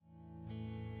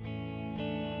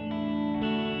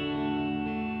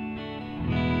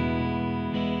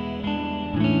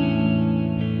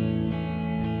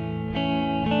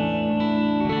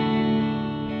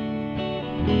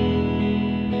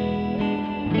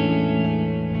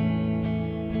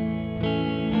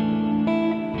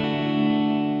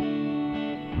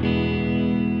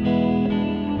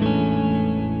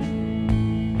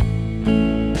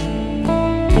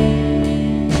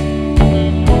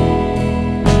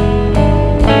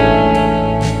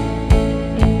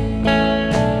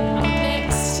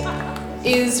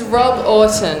Rob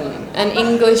Auton, an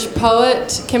English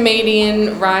poet,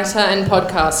 comedian, writer and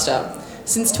podcaster.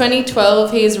 Since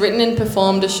 2012, he has written and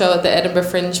performed a show at the Edinburgh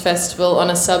Fringe Festival on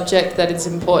a subject that is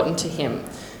important to him.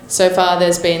 So far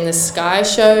there's been the Sky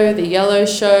Show, the Yellow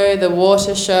Show, the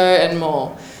Water Show and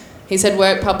more. He's had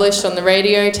work published on the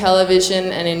radio,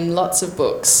 television and in lots of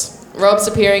books. Rob's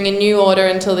appearing in New Order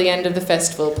until the end of the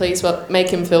festival. Please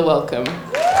make him feel welcome.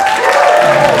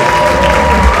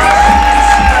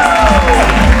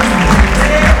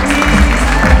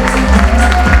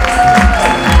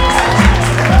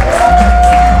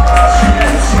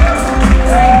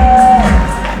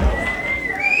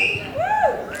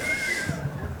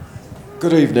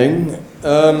 Good evening.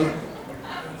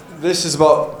 This is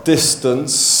about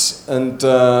distance, and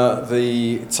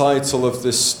the title of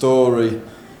this story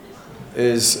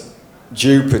is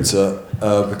Jupiter,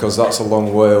 because that's a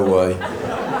long way away.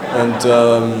 And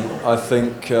I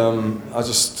think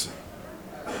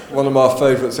one of my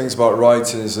favourite things about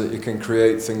writing is that you can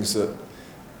create things that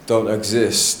don't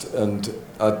exist, and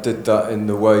I did that in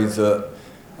the way that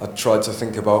I tried to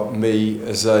think about me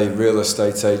as a real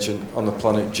estate agent on the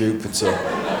planet Jupiter.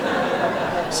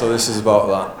 So this is about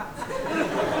that.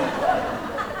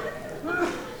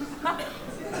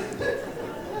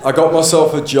 I got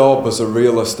myself a job as a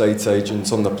real estate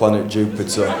agent on the planet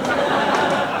Jupiter.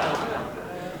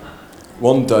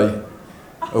 One day,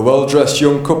 a well-dressed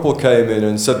young couple came in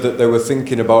and said that they were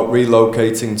thinking about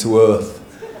relocating to Earth.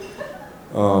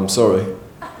 Oh, I'm sorry.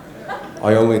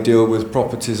 I only deal with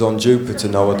properties on Jupiter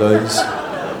nowadays,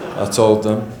 I told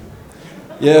them.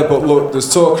 Yeah, but look, there's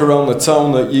talk around the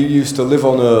town that you used to live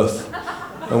on Earth,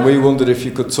 and we wondered if you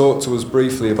could talk to us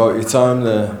briefly about your time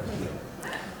there.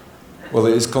 Well,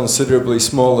 it is considerably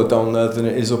smaller down there than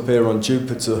it is up here on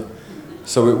Jupiter,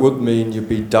 so it would mean you'd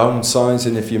be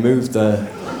downsizing if you moved there.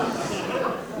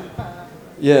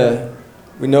 Yeah,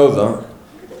 we know that.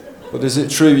 But is it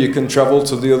true you can travel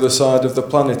to the other side of the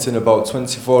planet in about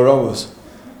 24 hours?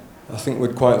 I think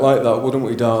we'd quite like that, wouldn't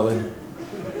we, darling?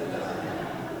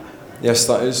 Yes,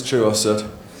 that is true, I said.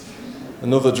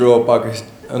 Another drawback is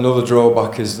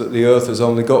that the Earth has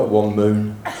only got one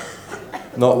moon,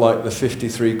 not like the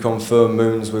 53 confirmed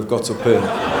moons we've got up here.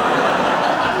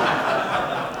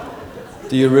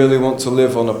 Do you really want to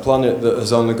live on a planet that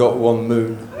has only got one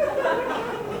moon?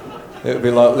 It would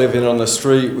be like living on a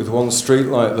street with one street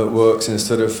light that works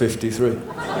instead of 53.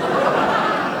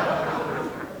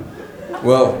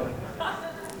 Well,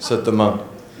 said the man,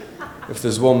 if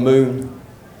there's one moon,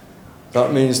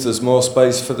 that means there's more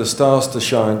space for the stars to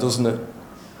shine, doesn't it?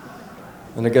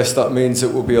 And I guess that means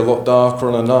it will be a lot darker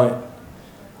on a night.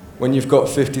 When you've got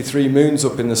 53 moons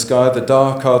up in the sky, the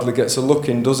dark hardly gets a look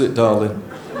in, does it, darling?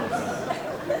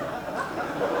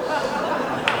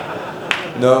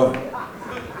 No,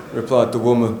 replied the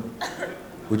woman.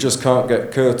 We just can't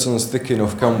get curtains thick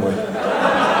enough, can we?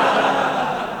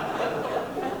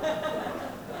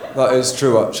 That is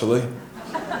true, actually,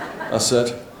 I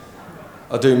said.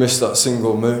 I do miss that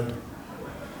single moon.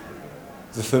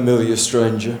 The familiar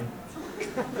stranger.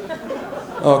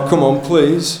 Oh, come on,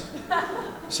 please,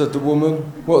 said the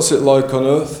woman. What's it like on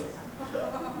Earth?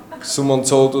 Someone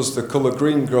told us the colour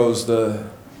green grows there.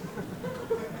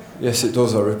 Yes, it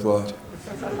does, I replied.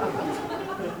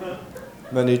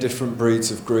 Many different breeds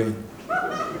of green.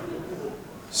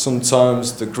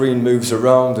 Sometimes the green moves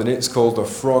around and it's called a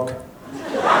frog.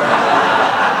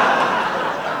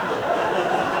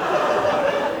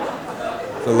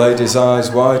 The lady's eyes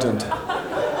widened.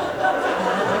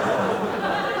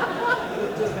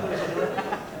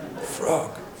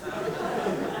 Frog.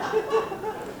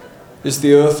 Is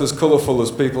the Earth as colourful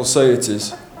as people say it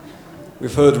is?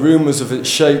 We've heard rumours of its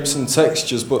shapes and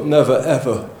textures, but never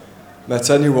ever met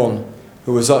anyone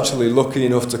who was actually lucky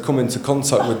enough to come into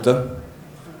contact with them.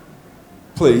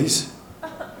 Please,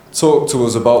 talk to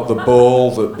us about the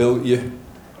ball that built you.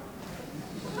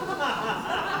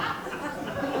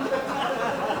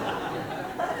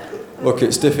 Look,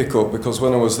 it's difficult because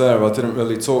when I was there, I didn't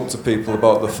really talk to people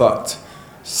about the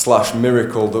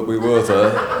fact/miracle that we were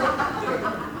there.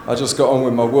 I just got on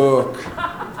with my work.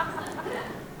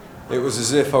 It was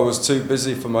as if I was too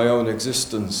busy for my own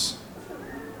existence.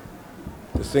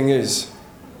 The thing is,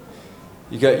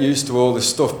 you get used to all this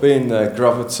stuff being there,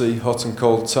 gravity, hot and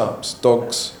cold taps,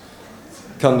 dogs,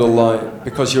 candlelight,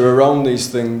 because you're around these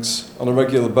things on a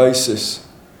regular basis.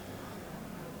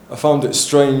 I found it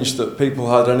strange that people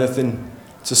had anything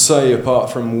to say apart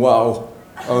from wow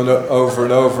over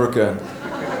and over again,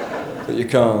 but you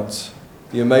can't.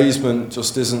 The amazement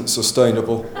just isn't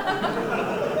sustainable.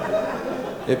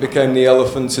 It became the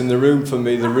elephant in the room for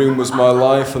me. The room was my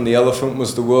life and the elephant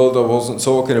was the world I wasn't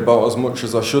talking about as much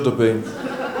as I should have been.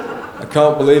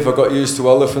 can't believe I got used to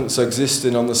elephants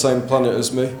existing on the same planet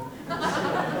as me.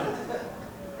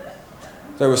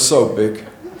 They were so big.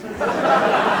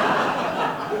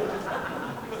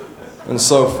 And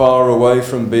so far away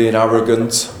from being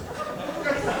arrogant.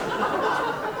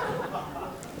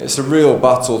 It's a real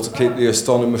battle to keep the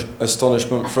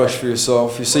astonishment fresh for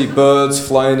yourself. You see birds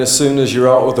flying as soon as you're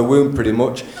out of the womb, pretty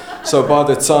much. So by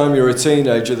the time you're a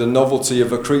teenager, the novelty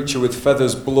of a creature with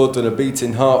feathers, blood and a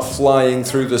beating heart flying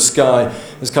through the sky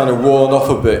has kind of worn off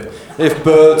a bit. If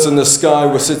birds and the sky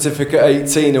were certificate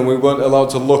 18 and we weren't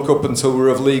allowed to look up until we were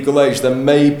of legal age, then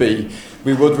maybe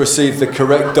we would receive the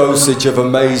correct dosage of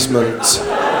amazement.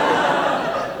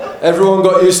 Everyone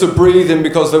got used to breathing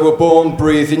because they were born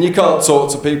breathing. You can't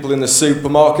talk to people in the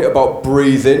supermarket about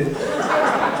breathing.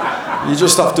 You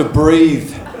just have to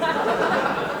breathe.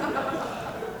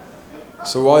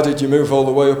 So why did you move all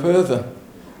the way up here then?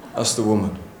 Asked the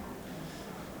woman.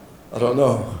 I don't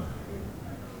know.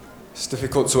 It's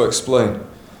difficult to explain.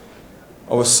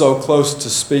 I was so close to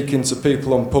speaking to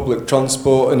people on public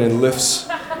transport and in lifts,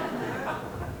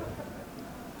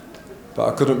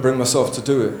 but I couldn't bring myself to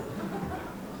do it.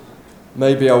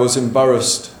 Maybe I was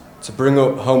embarrassed to bring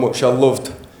up how much I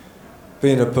loved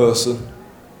being a person,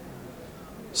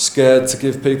 scared to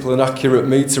give people an accurate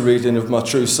meter reading of my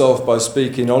true self by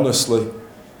speaking honestly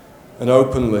and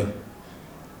openly.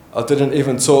 I didn't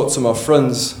even talk to my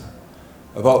friends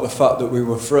about the fact that we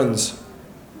were friends.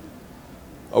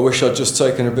 I wish I'd just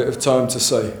taken a bit of time to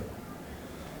say,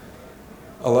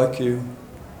 I like you.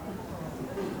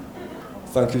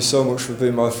 Thank you so much for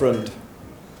being my friend.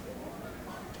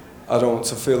 I don't want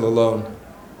to feel alone,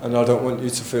 and I don't want you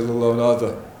to feel alone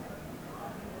either.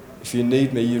 If you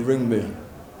need me, you ring me.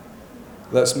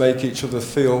 Let's make each other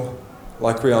feel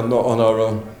like we are not on our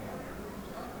own.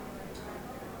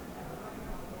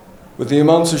 With the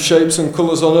amount of shapes and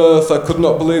colours on earth, I could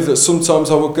not believe that sometimes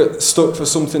I would get stuck for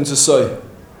something to say.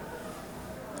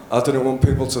 I didn't want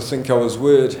people to think I was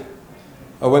weird.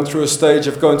 I went through a stage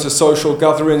of going to social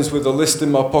gatherings with a list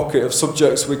in my pocket of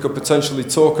subjects we could potentially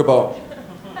talk about.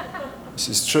 This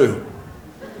is true.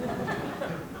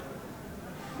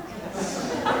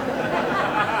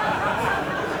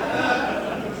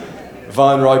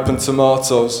 Vine-ripened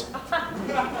tomatoes,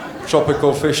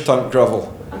 tropical fish tank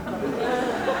gravel,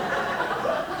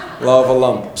 lava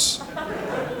lamps,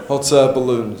 hot air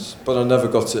balloons, but I never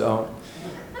got it out.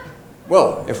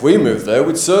 Well, if we moved there,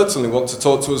 we'd certainly want to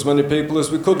talk to as many people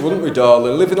as we could, wouldn't we,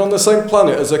 darling? Living on the same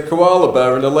planet as a koala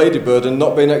bear and a ladybird and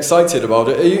not being excited about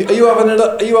it. Are you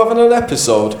having an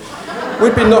episode?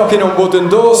 We'd be knocking on wooden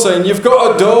doors saying, you've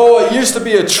got a door, it used to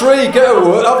be a tree, get a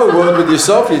word, have a word with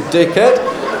yourself, you dickhead.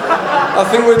 I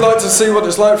think we'd like to see what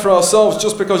it's like for ourselves.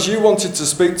 Just because you wanted to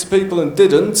speak to people and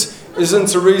didn't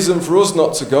isn't a reason for us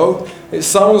not to go. It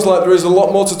sounds like there is a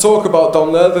lot more to talk about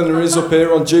down there than there is up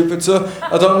here on Jupiter.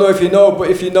 I don't know if you know, but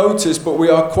if you notice, but we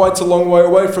are quite a long way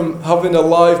away from having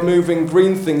alive, moving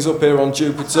green things up here on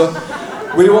Jupiter.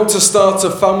 We want to start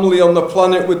a family on the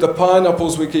planet with the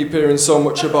pineapples we keep hearing so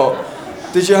much about.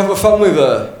 Did you have a family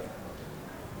there?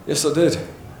 Yes, I did.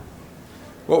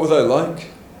 What were they like?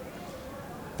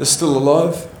 They're still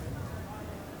alive.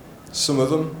 Some of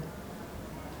them.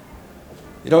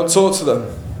 You don't talk to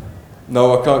them.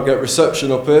 No, I can't get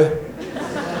reception up here.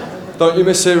 Don't you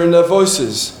miss hearing their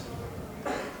voices?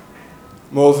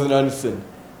 More than anything.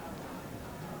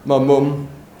 My mum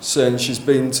saying she's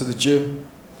been to the gym.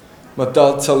 My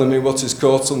dad telling me what he's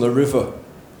caught on the river.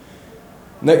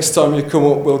 Next time you come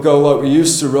up, we'll go like we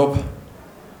used to, Rob.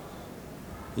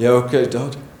 Yeah, okay,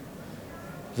 Dad.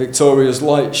 Victoria's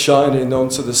light shining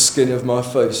onto the skin of my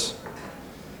face.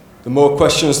 The more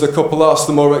questions the couple asked,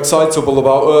 the more excitable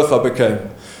about Earth I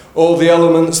became. All the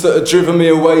elements that had driven me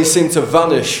away seemed to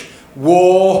vanish.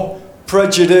 War,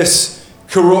 prejudice,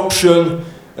 corruption,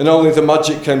 and only the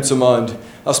magic came to mind.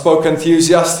 I spoke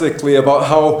enthusiastically about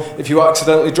how if you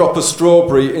accidentally drop a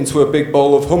strawberry into a big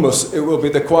bowl of hummus, it will be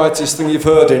the quietest thing you've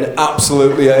heard in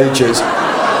absolutely ages.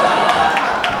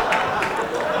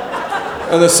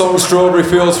 And the song Strawberry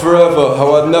Fields Forever,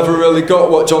 how I'd never really got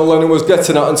what John Lennon was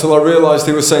getting at until I realised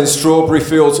he was saying strawberry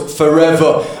fields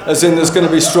forever, as in there's going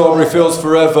to be strawberry fields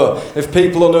forever. If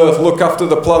people on Earth look after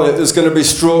the planet, there's going to be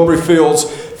strawberry fields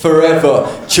forever.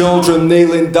 Children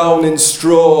kneeling down in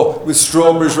straw with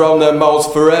strawberries round their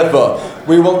mouths forever.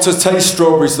 We want to taste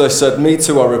strawberries, they said. Me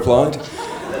too, I replied.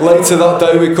 Later that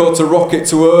day we caught a rocket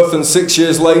to Earth, and 6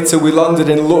 years later we landed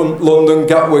in London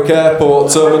Gatwick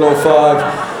Airport, Terminal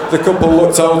 5. The couple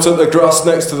looked out at the grass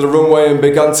next to the runway and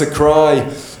began to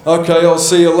cry. Okay, I'll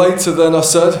see you later then, I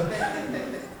said.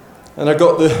 And I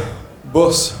got the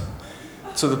bus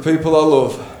to the people I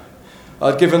love.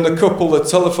 I'd given the couple the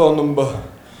telephone number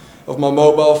of my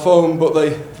mobile phone, but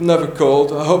they've never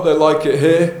called. I hope they like it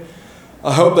here.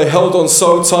 I hope they held on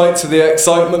so tight to the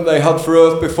excitement they had for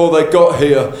Earth before they got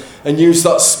here and used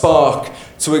that spark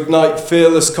to ignite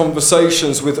fearless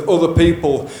conversations with other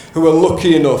people who are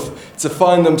lucky enough to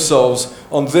find themselves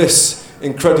on this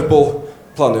incredible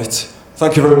planet.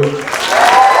 Thank you very much.